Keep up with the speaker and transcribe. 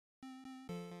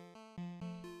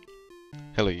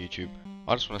Hello YouTube,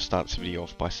 I just want to start this video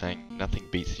off by saying nothing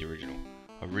beats the original.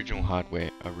 Original hardware,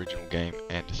 original game,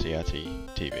 and a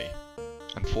CRT TV.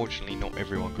 Unfortunately, not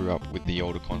everyone grew up with the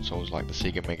older consoles like the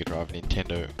Sega Mega Drive,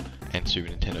 Nintendo, and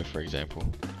Super Nintendo for example.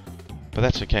 But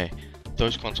that's okay,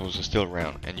 those consoles are still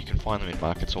around and you can find them in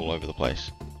markets all over the place.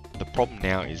 The problem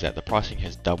now is that the pricing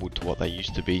has doubled to what they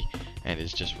used to be and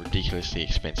is just ridiculously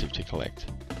expensive to collect.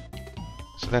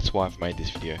 So that's why I've made this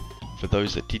video, for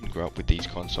those that didn't grow up with these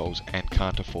consoles and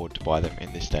can't afford to buy them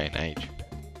in this day and age.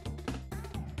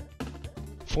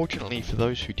 Fortunately for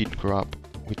those who didn't grow up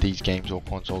with these games or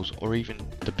consoles, or even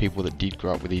the people that did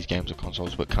grow up with these games or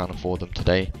consoles but can't afford them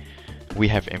today, we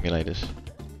have emulators.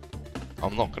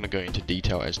 I'm not going to go into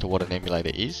detail as to what an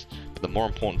emulator is, but the more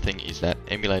important thing is that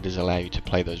emulators allow you to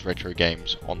play those retro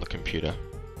games on the computer.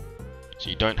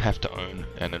 So you don't have to own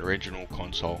an original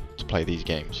console to play these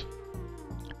games.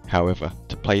 However,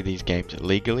 to play these games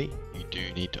legally, you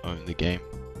do need to own the game.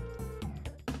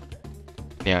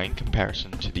 Now, in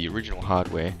comparison to the original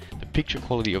hardware, the picture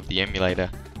quality of the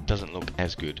emulator doesn't look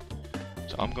as good.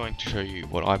 So I'm going to show you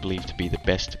what I believe to be the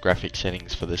best graphic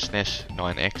settings for the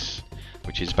Snes9X,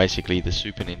 which is basically the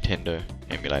Super Nintendo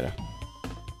emulator.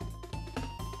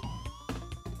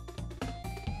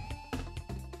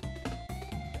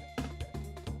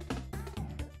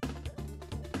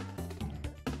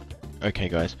 Okay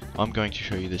guys, I'm going to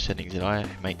show you the settings that I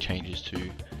make changes to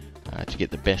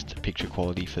get the best picture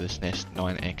quality for the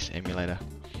Snes9X emulator.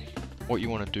 What you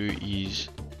want to do is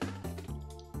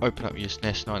open up your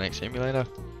Snes9X emulator.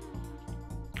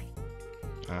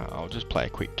 I'll just play a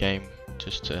quick game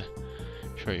just to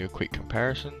show you a quick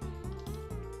comparison.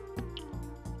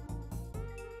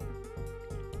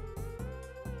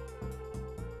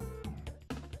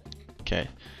 Okay,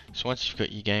 so once you've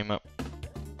got your game up,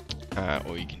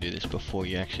 or you can do this before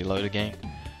you actually load a game,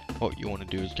 what you want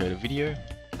to do is go to video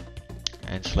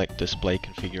and select display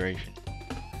configuration.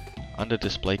 Under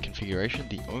display configuration,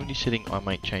 the only setting I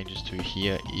make changes to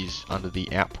here is under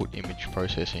the output image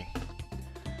processing.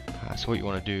 So what you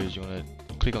want to do is you want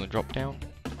to click on the drop down,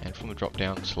 and from the drop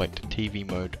down select TV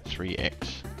mode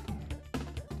 3X,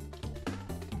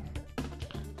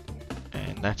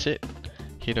 and that's it.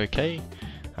 Hit OK,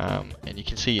 and you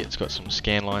can see it's got some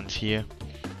scan lines here,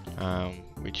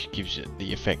 which gives it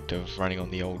the effect of running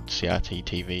on the old CRT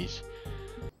TVs.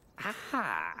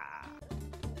 Aha!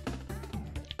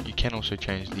 You can also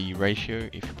change the ratio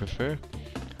if you prefer,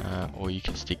 or you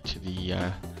can stick to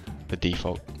the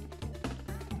default.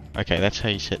 Okay, that's how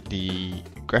you set the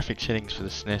graphic settings for the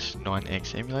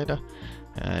Snes9X emulator.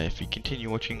 If you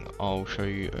continue watching, I'll show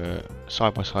you a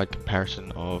side-by-side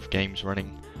comparison of games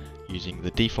running using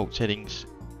the default settings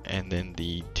and then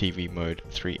the TV mode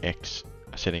 3X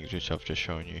settings which I've just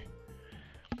shown you.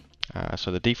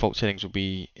 So the default settings will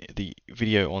be the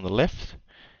video on the left,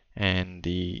 and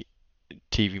the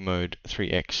TV mode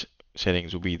 3X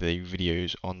settings will be the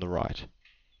videos on the right.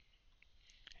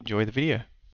 Enjoy the video.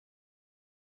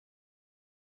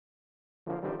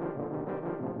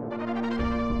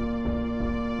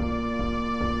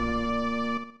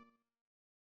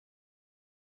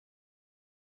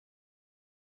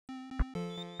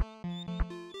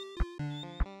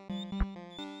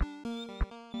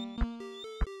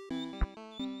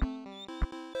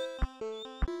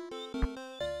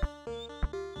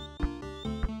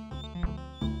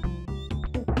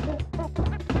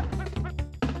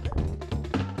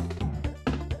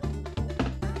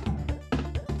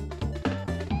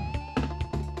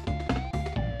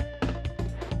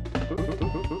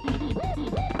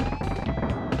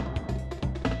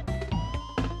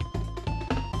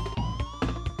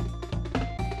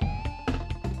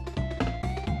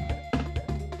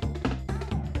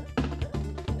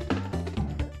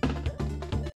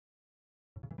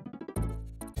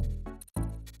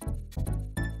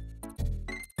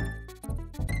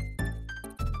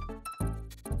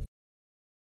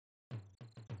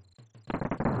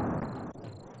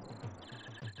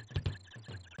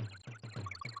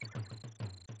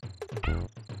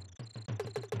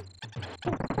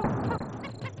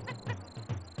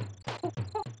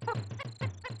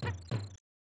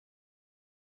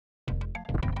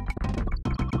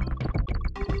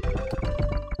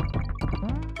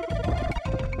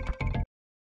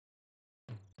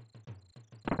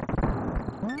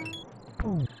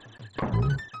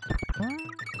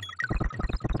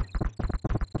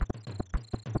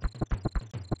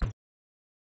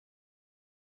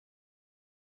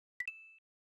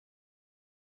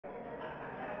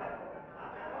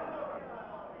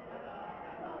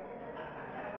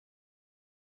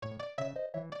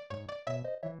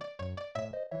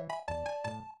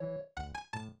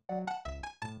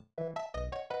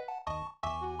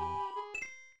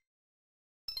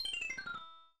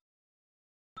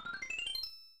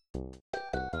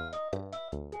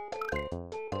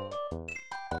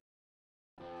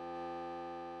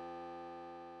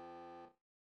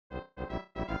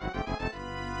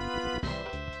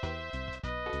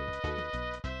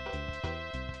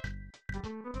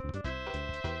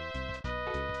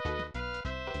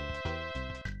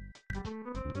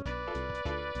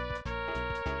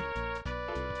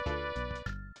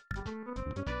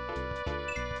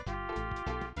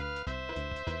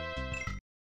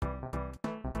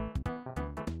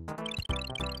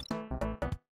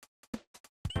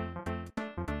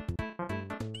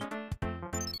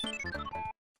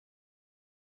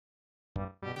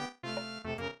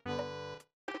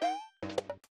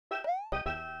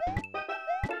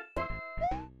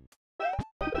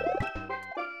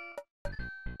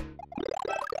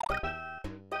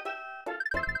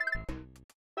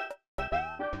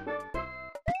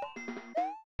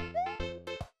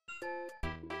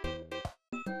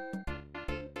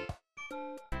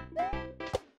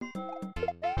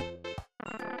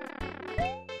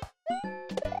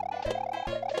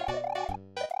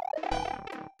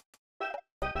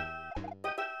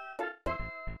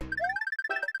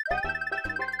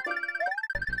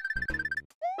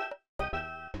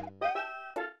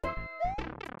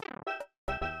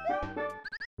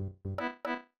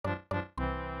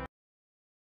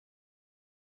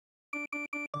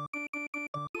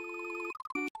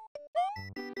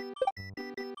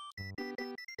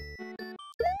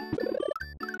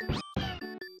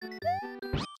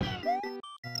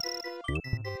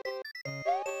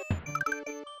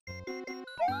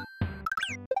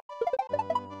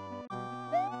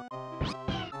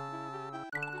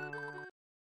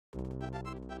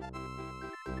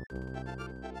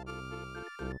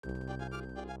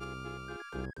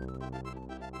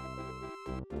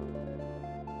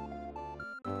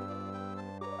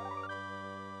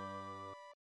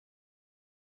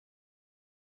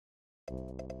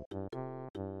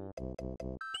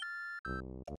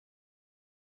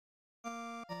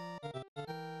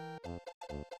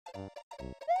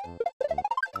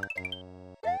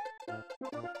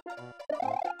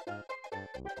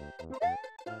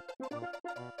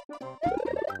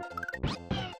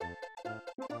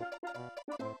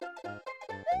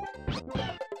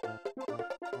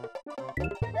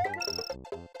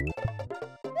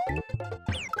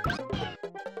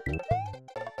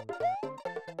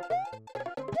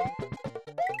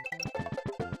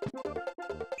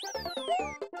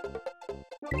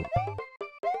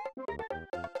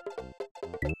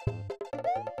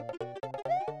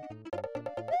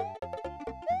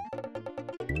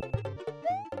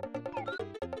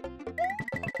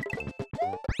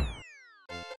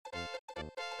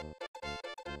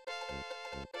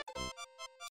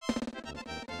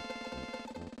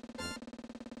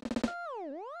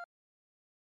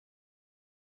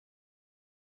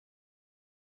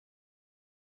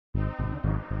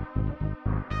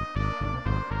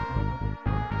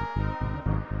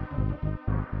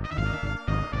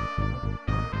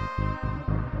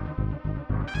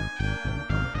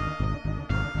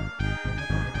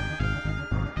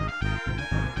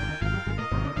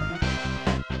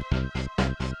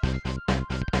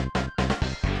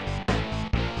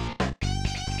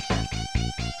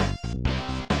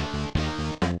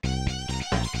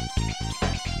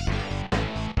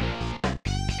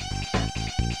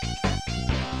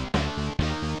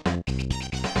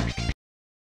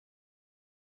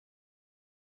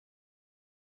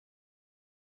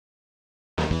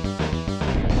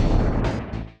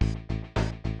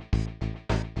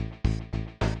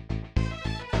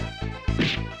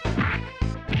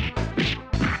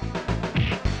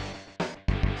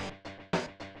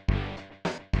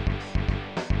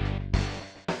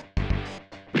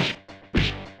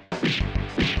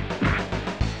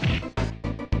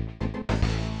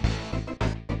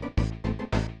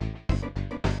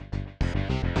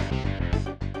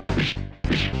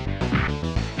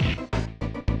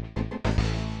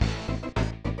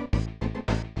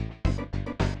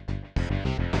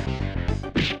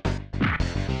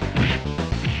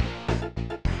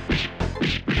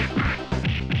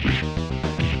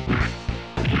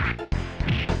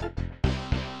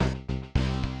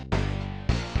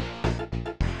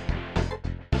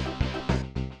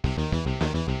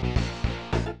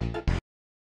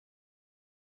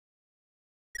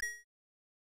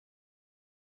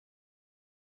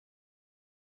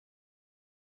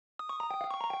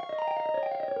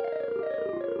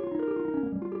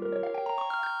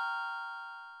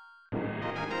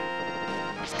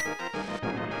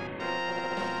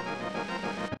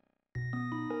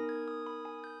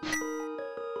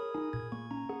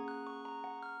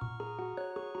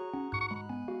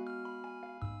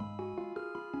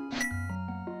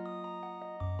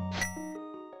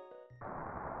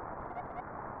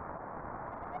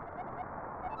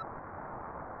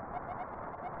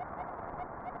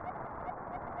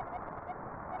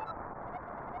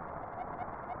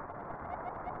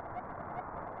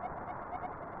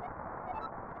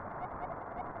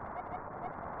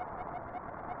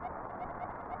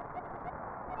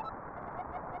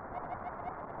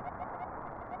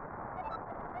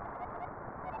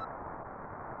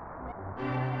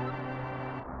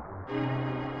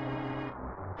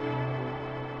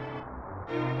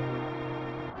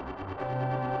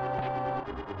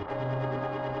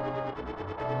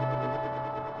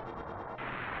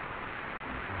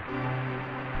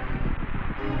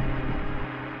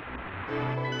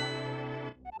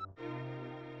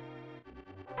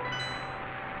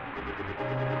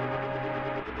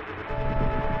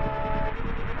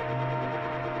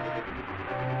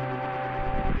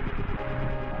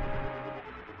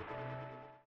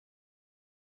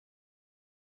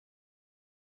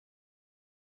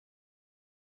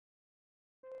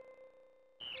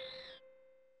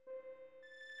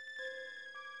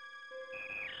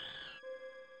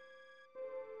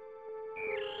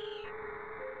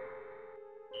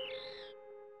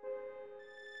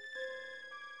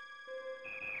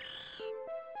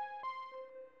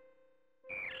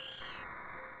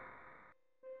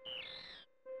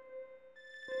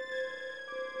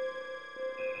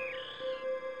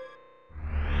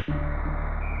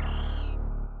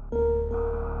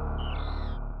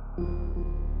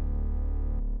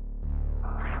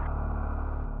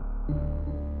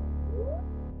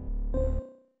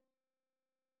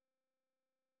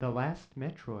 The last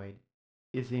Metroid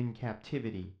is in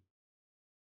captivity.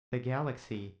 The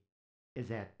galaxy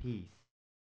is at peace.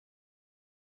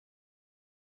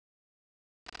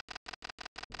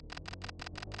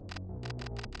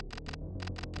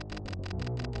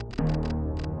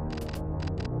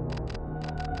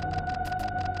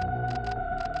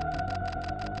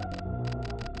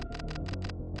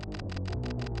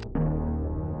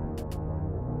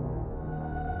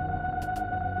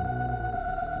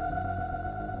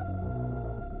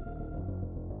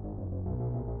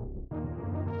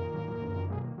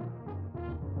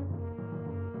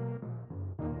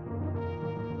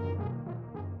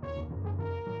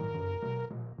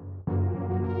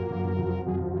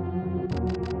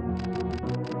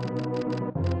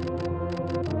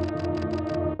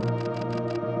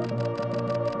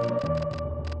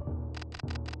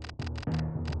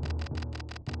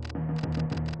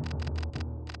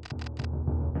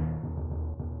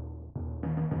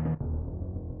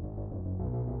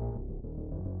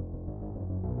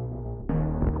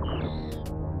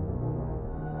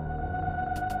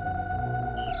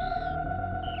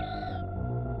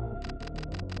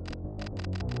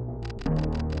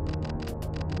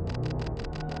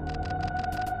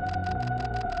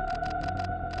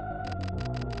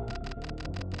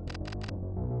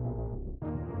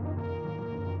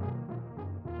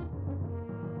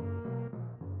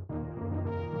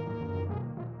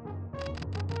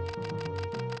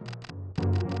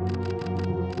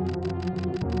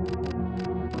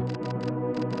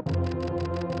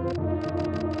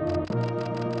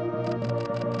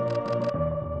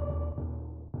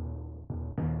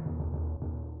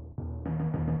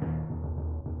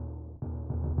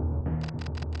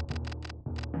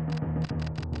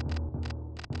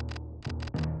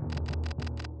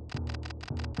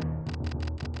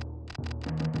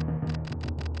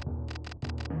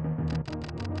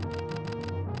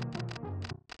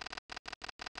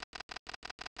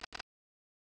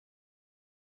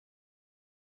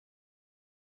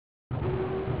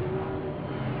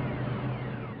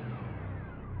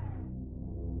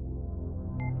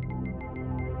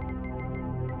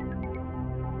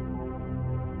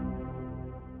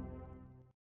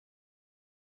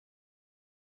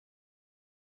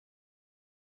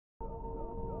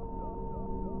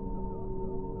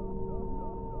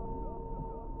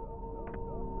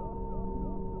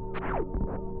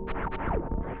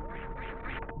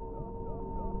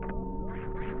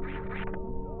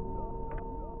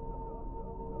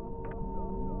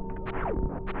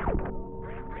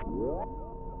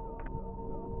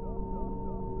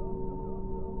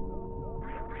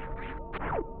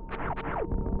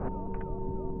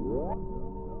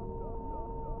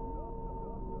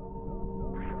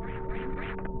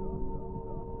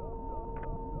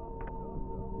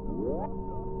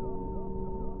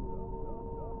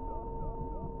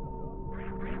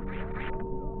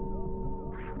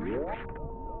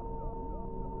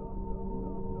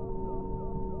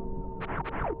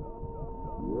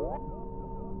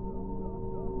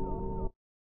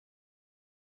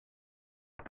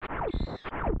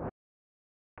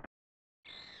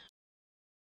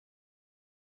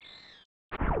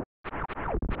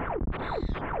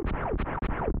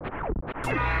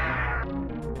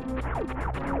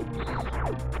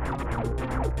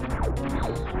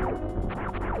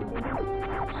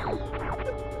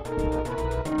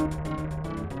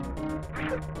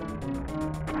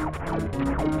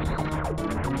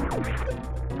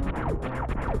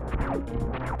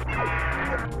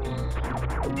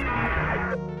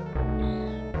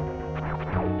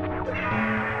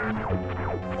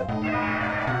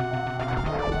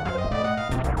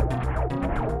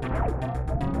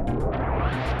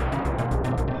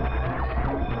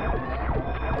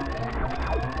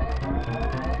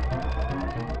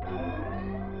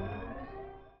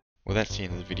 Well, that's the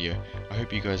end of the video. I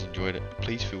hope you guys enjoyed it.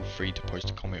 Please feel free to post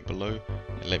a comment below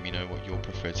and let me know what your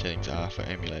preferred settings are for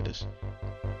emulators.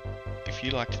 If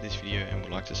you liked this video and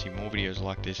would like to see more videos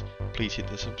like this, please hit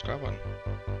the subscribe button.